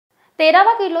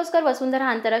13वा किर्लोस्कर वसुंधरा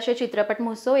आंतरराष्ट्रीय चित्रपट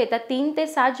महोत्सव येत्या 3 ते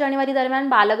 7 जानेवारी दरम्यान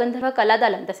बालगंधर्व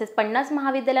कलादालन तसेच 50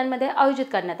 महाविद्यालयांमध्ये आयोजित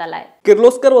करण्यात आला आहे।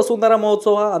 किर्लोस्कर वसुंधरा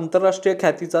महोत्सव हा आंतरराष्ट्रीय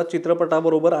ख्यातीचा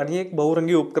चित्रपटाबरोबर आणि एक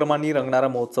बहुरंगी उपक्रमांनी रंगणारा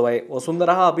महोत्सव आहे।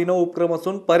 वसुंधरा हा अभिनव उपक्रम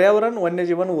असून पर्यावरण,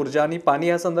 वन्यजीवन, ऊर्जा आणि पाणी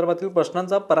या संदर्भातील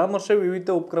प्रश्नांचा परामर्श विविध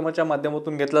उपक्रमाच्या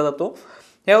माध्यमातून घेतला जातो।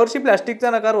 यावर्षी प्लास्टिकचा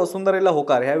नकार वसुंधरेला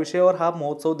होकार या विषयावर हा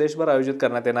महोत्सव देशभर आयोजित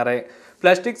करण्यात येणार आहे।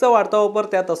 प्लास्टिकचा वाढता वापर,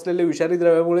 त्यात असलेले विषारी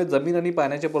द्रव्यामुळे जमीन आणि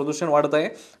पाण्याचे प्रदूषण वाढत आहे।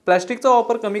 प्लास्टिकचा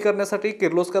वापर कमी करण्यासाठी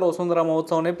किर्लोस्कर वसुंधरा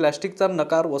महोत्सवाने प्लास्टिकचा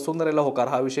नकार वसुंधरेला होकार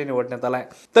हा विषय निवडण्यात आला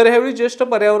आहे। तर यावेळी ज्येष्ठ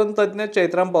पर्यावरण तज्ज्ञ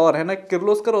चैत्राम पवार यांना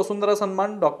किर्लोस्कर वसुंधरा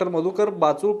सन्मान, डॉक्टर मधुकर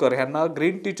बाचुळकर यांना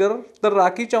ग्रीन टीचर, तर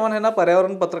राखी चव्हाण यांना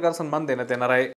पर्यावरण पत्रकार सन्मान देण्यात येणार आहे।